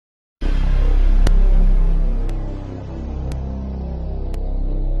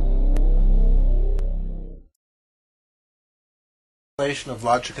Installation of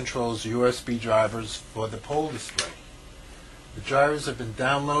Logic Control's USB drivers for the pole display. The drivers have been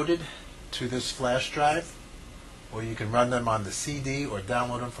downloaded to this flash drive, or you can run them on the CD or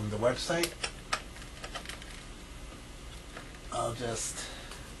download them from the website. I'll just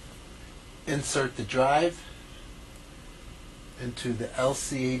insert the drive into the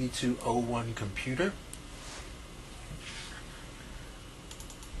LD9000 computer.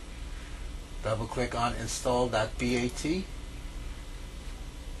 Double click on install.bat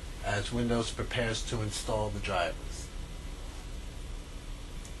as Windows prepares to install the drivers.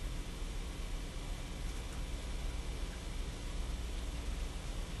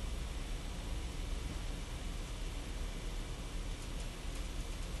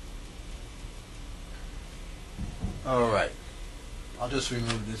 Alright, I'll just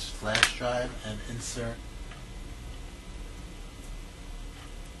remove this flash drive and insert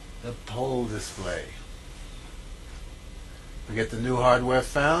the pole display. We get the new hardware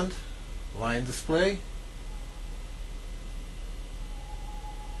found, line display,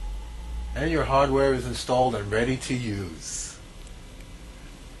 and your hardware is installed and ready to use.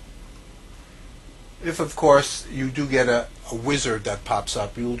 If of course you do get a wizard that pops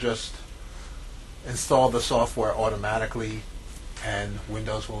up, you'll just install the software automatically and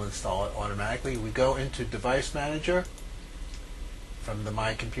Windows will install it automatically. We go into Device Manager. From the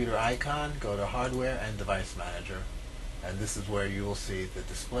My Computer icon, go to Hardware and Device Manager, and this is where you will see the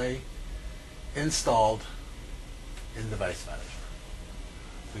display installed in Device Manager.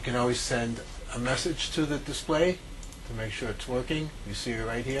 We can always send a message to the display to make sure it's working. You see it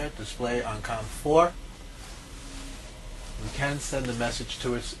right here, display on count 4. We can send a message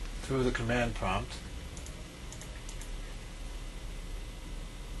to it through the command prompt.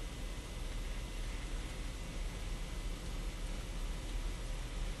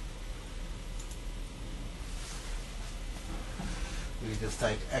 We just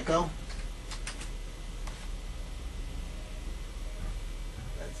type echo.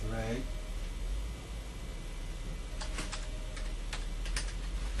 That's right.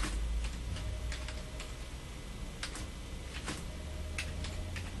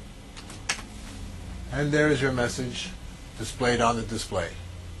 And there is your message displayed on the display.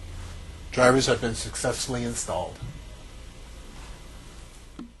 Drivers have been successfully installed.